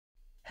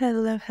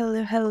Hello,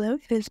 hello, hello.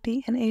 It is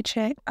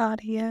B&HA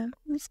Audio,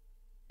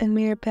 and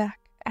we are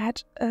back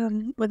at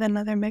with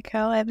another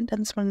Miguel. I haven't done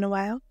this one in a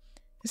while.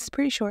 This is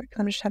pretty short because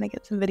I'm just trying to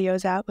get some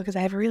videos out because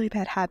I have a really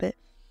bad habit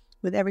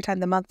with every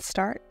time the month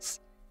starts,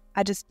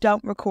 I just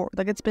don't record.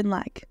 Like, it's been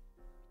like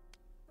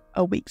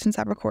a week since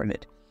I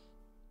recorded.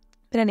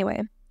 But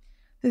anyway,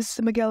 this is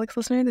a Miguel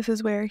listener. This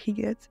is where he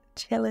gets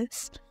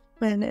jealous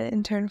when an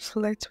intern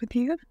flirts with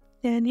you.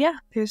 And yeah,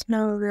 there's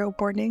no real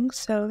warning,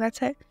 so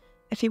that's it.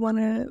 If you want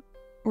to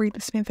read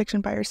this fan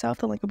fiction by yourself,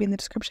 the link will be in the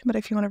description, but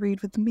if you want to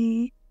read with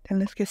me, then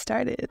let's get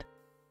started.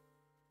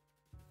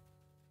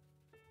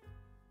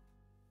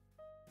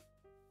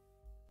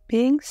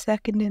 Being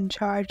second in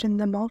charge in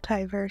the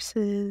multiverse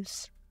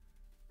is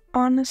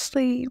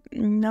honestly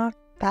not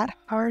that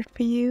hard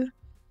for you.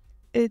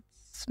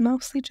 It's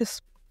mostly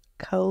just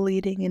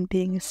co-leading and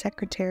being a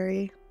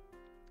secretary.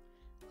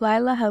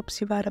 Lila helps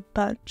you out a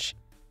bunch,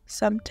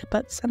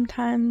 but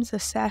sometimes a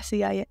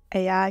sassy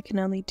AI can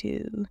only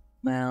do,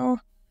 well,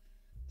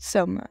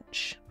 so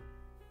much.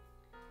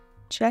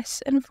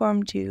 Jess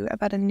informed you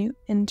about a new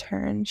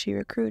intern she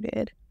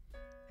recruited.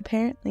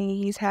 Apparently,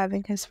 he's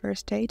having his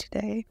first day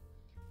today,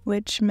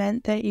 which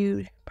meant that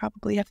you'd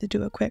probably have to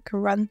do a quick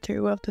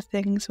run-through of the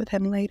things with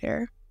him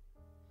later.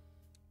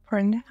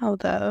 For now,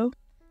 though,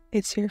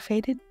 it's your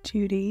fated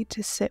duty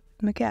to sit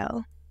with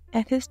Miguel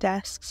at his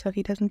desk so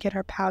he doesn't get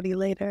her pouty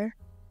later.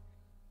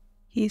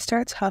 He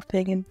starts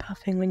huffing and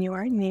puffing when you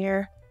aren't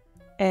near,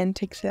 and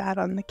takes it out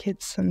on the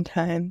kids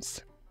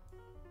sometimes.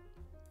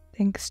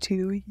 Thanks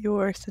to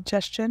your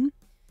suggestion,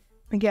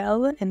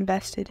 Miguel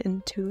invested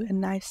into a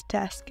nice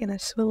desk and a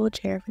swivel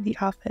chair for the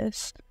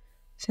office,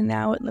 so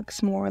now it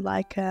looks more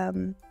like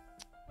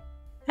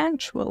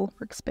actual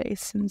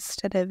workspace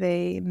instead of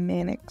a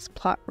Mannix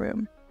plot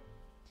room.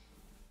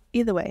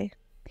 Either way,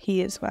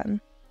 he is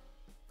one.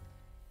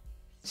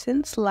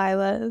 Since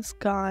Lila is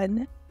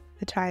gone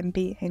the time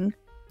being,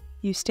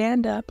 you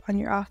stand up on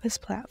your office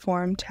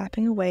platform,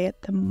 tapping away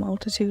at the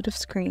multitude of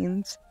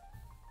screens.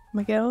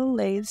 Miguel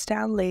lays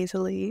down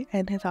lazily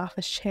in his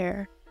office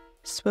chair,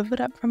 swiveled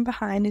up from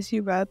behind as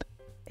he rubs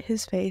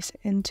his face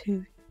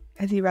into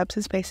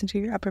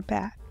your upper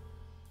back,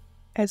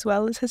 as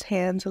well as his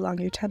hands along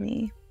your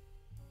tummy.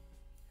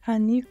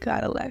 "Hun, you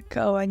gotta let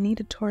go. I need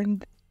to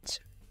toward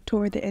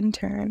the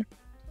intern,"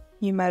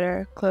 you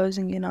mutter,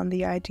 closing in on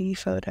the ID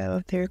photo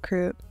of the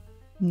recruit.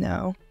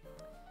 "No."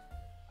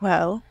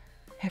 "Well,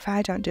 if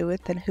I don't do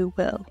it, then who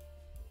will?"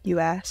 you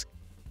ask.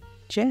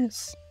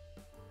 "Jess."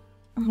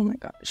 "Oh my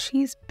god,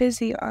 she's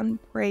busy on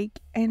break,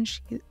 and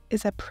she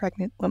is a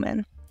pregnant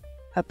woman.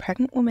 A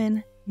pregnant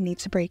woman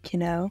needs a break, you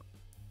know."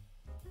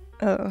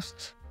 "Ugh,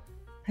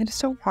 I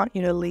just don't want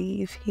you to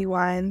leave," he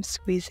whines,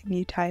 squeezing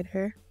you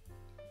tighter.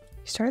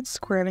 You start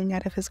squirming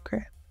out of his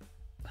grip,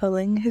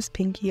 pulling his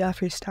pinky off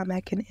your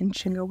stomach and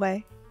inching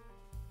away.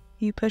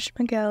 You push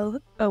Miguel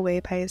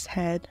away by his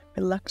head.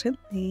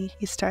 Reluctantly,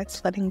 he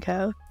starts letting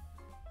go,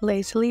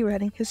 lazily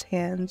running his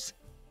hands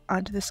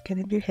onto the skin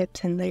of your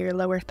hips and your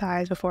lower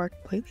thighs before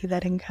completely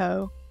letting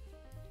go.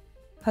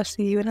 "I'll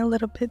see you in a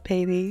little bit,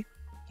 baby,"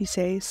 you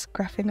say,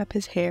 scruffing up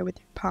his hair with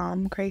your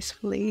palm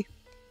gracefully.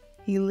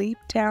 You leap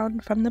down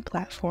from the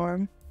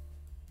platform,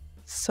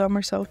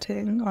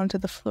 somersaulting onto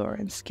the floor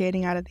and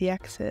skating out of the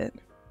exit.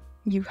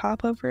 You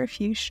hop over a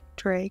few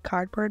stray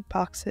cardboard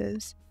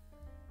boxes.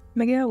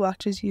 Miguel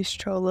watches you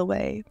stroll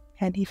away,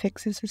 and he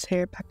fixes his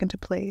hair back into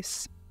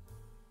place.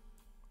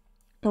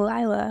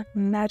 Lila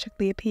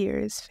magically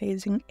appears,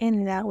 phasing in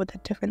and out with a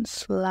different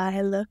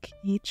sly look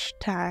each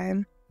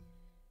time.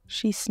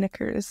 She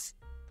snickers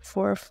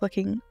before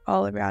flicking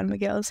all around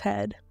Miguel's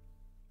head.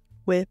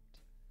 "Whipped."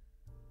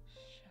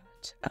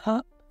 "Shut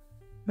up,"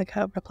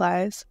 Miguel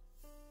replies.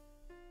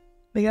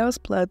 Miguel's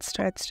blood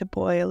starts to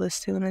boil as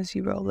soon as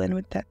you roll in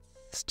with that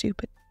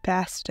stupid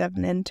bastard of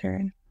an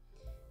intern.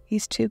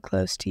 He's too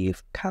close to you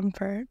for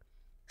comfort,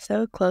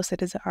 so close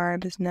that his arm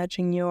is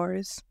nudging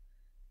yours.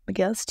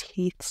 Miguel's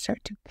teeth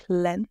start to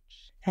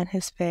clench, and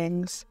his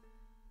fangs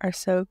are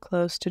so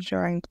close to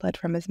drawing blood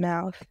from his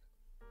mouth.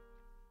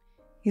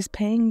 He's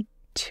paying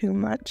too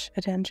much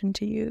attention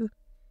to you.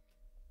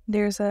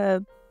 There's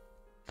a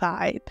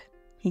vibe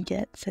he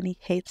gets, and he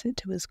hates it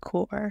to his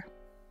core.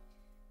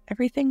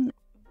 Everything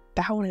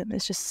about him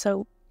is just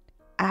so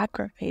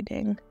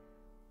aggravating.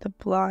 The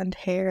blonde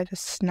hair, the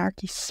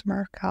snarky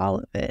smirk, all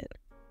of it.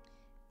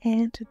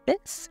 "And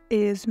this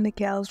is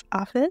Miguel's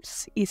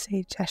office," you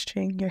say,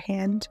 gesturing your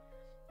hand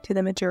to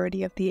the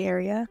majority of the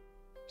area.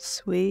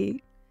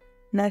 "Sweet.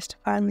 Nice to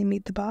finally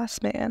meet the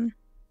boss man."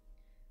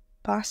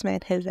 Boss man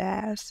his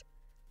ass.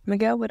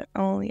 Miguel would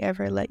only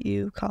ever let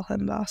you call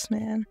him boss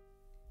man.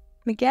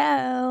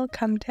 "Miguel,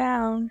 come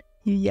down,"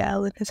 you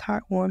yell, and his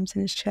heart warms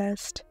in his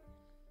chest.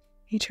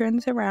 He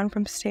turns around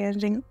from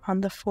standing on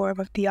the form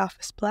of the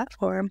office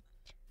platform,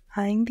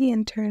 eyeing the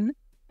intern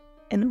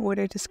in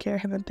order to scare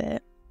him a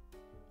bit.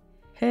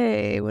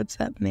 "Hey, what's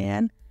up,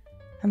 man?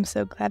 I'm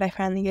so glad I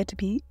finally get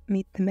to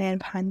meet the man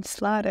behind the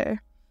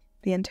slaughter,"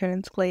 the intern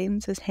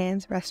exclaims, his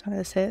hands rest on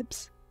his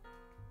hips.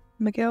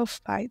 Miguel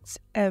fights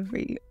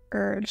every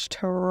urge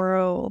to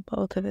roll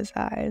both of his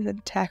eyes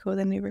and tackle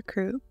the new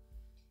recruit,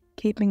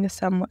 keeping a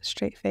somewhat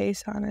straight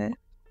face on it.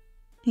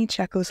 He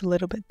chuckles a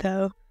little bit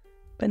though,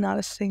 but not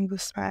a single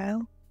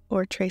smile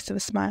or trace of a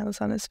smile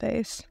is on his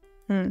face.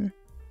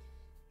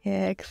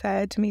 Yeah,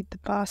 excited to meet the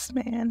boss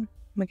man,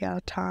 Miguel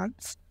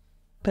taunts,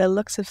 but it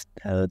looks as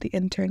though the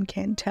intern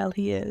can't tell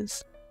he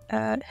is.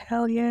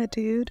 Hell yeah,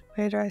 dude,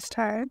 where do I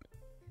start?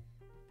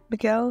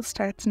 Miguel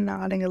starts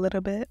nodding a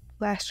little bit,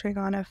 flashing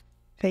on a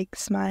fake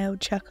smile,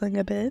 chuckling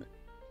a bit,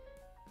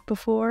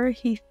 before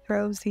he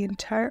throws the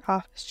entire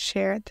office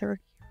chair at the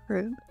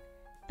recruit.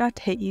 Not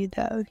to hit you,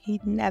 though.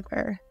 He'd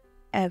never,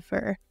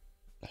 ever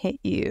hit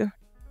you.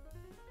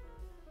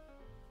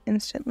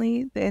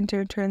 Instantly, the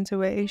intern turns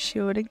away,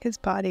 shielding his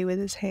body with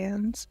his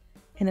hands.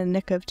 In a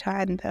nick of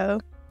time, though,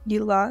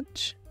 you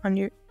launch on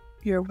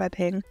your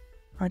webbing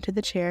onto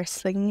the chair,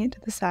 slinging it to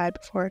the side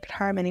before it could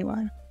harm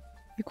anyone.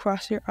 You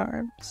cross your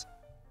arms.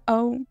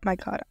 Oh my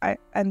god,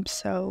 I'm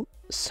so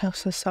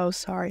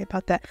sorry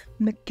about that.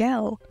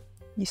 Miguel,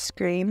 you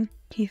scream.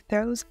 He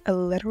throws a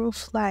literal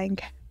flying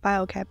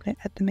file cabinet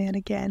at the man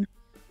again.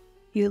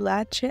 You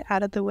latch it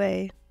out of the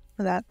way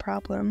without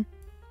problem.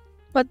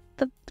 What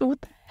the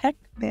heck,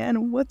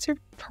 man? What's your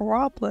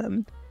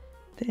problem?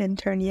 The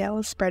intern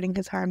yells, spreading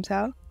his arms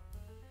out.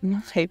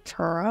 My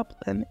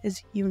problem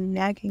is you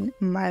nagging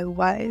my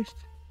wife,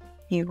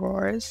 he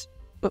roars.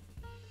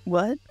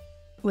 What?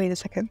 Wait a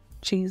second.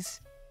 She's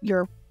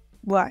your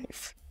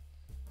wife.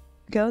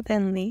 Go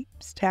then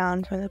leaps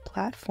down from the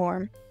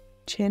platform,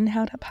 chin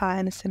held up high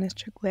in a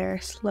sinister glare,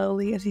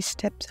 slowly as he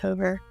steps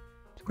over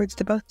towards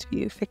the both of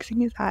you,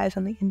 fixing his eyes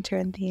on the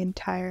intern the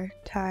entire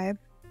time.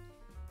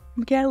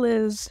 Miguel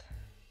is,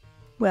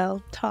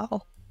 well,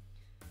 tall.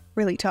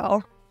 Really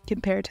tall,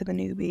 compared to the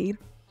newbie.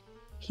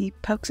 He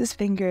pokes his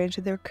finger into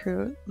the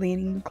recruit,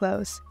 leaning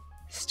close.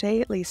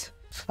 Stay at least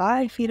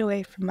 5 feet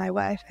away from my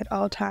wife at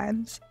all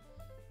times,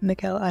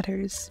 Miguel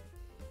utters.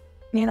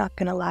 You're not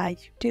gonna lie,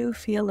 you do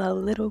feel a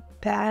little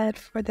bad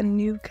for the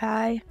new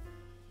guy.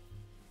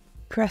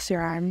 Cross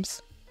your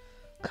arms.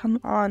 Come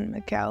on,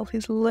 Miguel,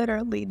 he's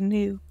literally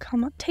new.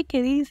 Come on, take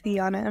it easy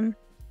on him,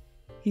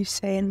 you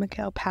say, and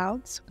Miguel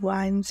pouts,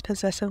 whines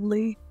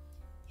possessively.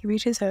 He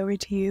reaches over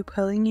to you,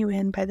 pulling you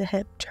in by the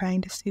hip,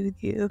 trying to soothe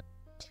you.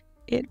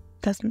 It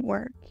doesn't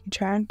work. You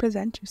try and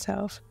present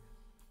yourself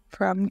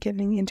from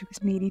giving into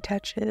his needy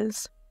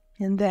touches,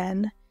 and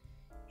then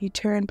you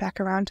turn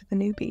back around to the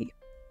newbie.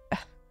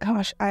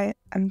 Gosh,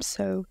 I'm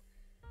so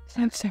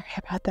sorry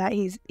about that.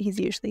 He's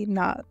usually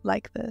not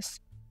like this.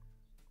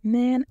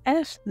 Man,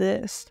 F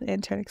this, the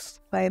intern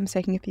exclaims,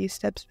 taking a few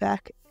steps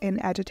back in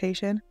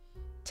agitation.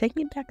 Take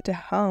me back to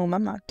home.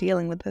 I'm not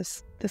dealing with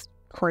this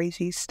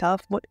crazy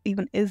stuff. What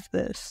even is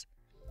this?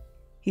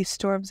 He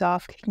storms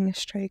off, kicking a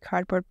stray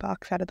cardboard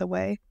box out of the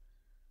way.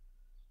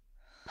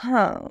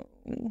 Oh,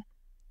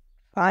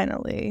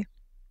 finally.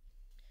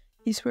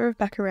 You swerve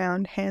back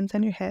around, hands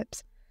on your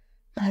hips.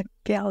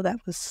 Miguel, that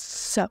was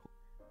so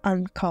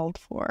uncalled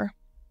for.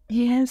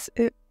 Yes,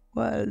 it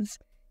was.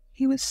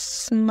 He was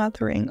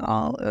smothering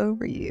all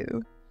over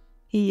you.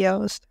 He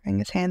yells, throwing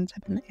his hands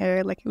up in the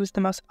air like it was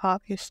the most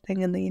obvious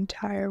thing in the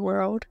entire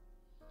world.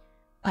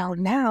 Well,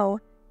 now,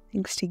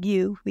 thanks to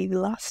you, we've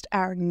lost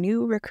our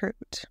new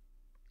recruit.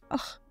 Ugh,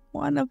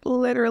 one of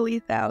literally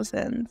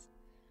thousands.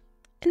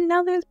 And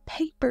now there's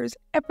papers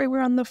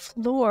everywhere on the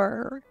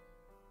floor.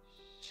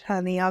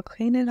 Honey, I'll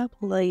clean it up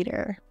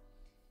later.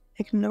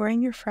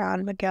 Ignoring your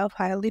frown, Miguel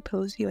finally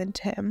pulls you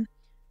into him,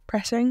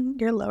 pressing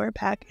your lower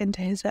back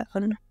into his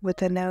own with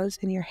the nose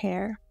in your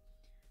hair.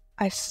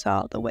 I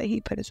saw the way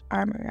he put his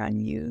arm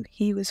around you.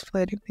 He was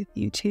flirting with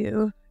you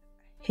too.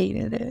 I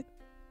hated it.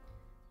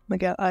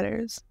 Miguel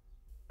utters.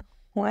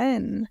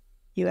 When?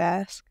 You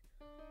ask.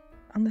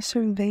 On the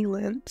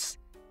surveillance,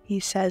 he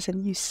says,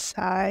 and you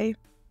sigh.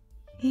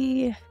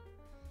 He,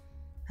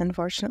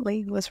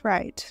 unfortunately, was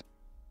right.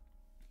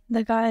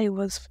 The guy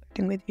was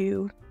flirting with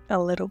you a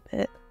little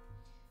bit,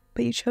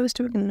 but you chose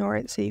to ignore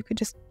it so you could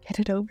just get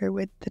it over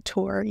with the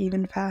tour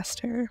even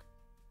faster.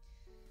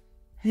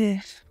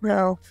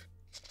 Well,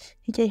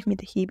 he gave me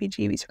the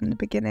heebie-jeebies from the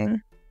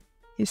beginning,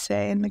 you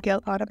say, and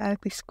Miguel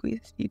automatically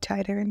squeezes you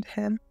tighter into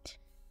him,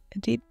 a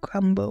deep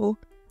grumble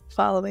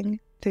following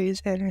through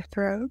his inner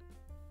throat.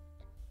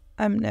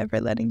 I'm never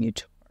letting you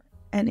tour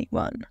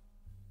anyone.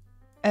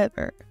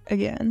 Ever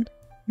again,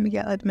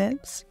 Miguel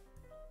admits.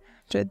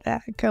 After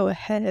that, go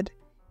ahead.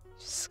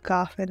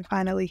 Scoff, and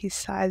finally he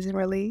sighs in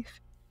relief.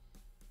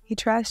 He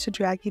tries to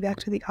drag you back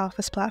to the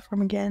office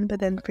platform again, but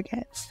then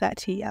forgets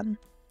that he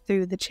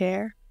threw the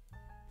chair,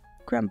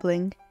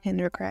 grumbling in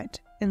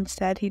regret.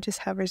 Instead, he just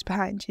hovers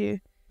behind you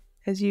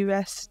as you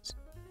rest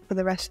for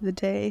the rest of the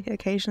day,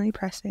 occasionally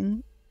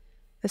pressing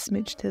a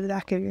smidge to the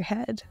back of your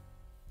head.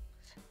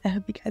 I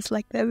hope you guys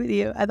liked that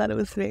video. I thought it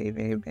was very,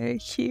 very, very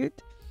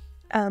cute.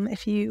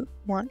 If you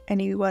want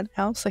anyone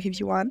else, like if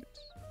you want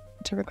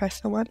to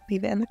request someone,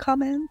 leave it in the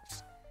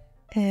comments.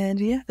 And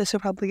yeah, this will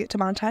probably get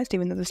demonetized,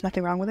 even though there's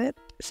nothing wrong with it.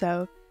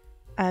 So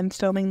I'm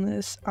filming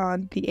this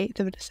on the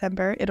 8th of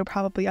December. It'll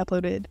probably be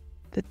uploaded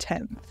the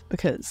 10th,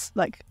 because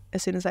like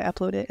as soon as I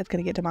upload it, it's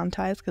gonna get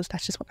demonetized because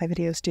that's just what my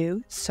videos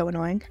do. It's so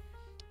annoying.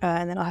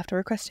 And then I'll have to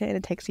request it, and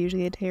it takes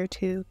usually a day or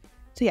two.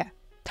 So yeah,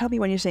 tell me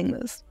when you're seeing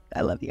this.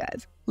 I love you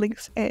guys.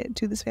 Links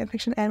to this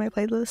fanfiction and my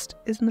playlist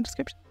is in the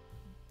description.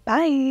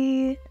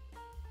 Bye!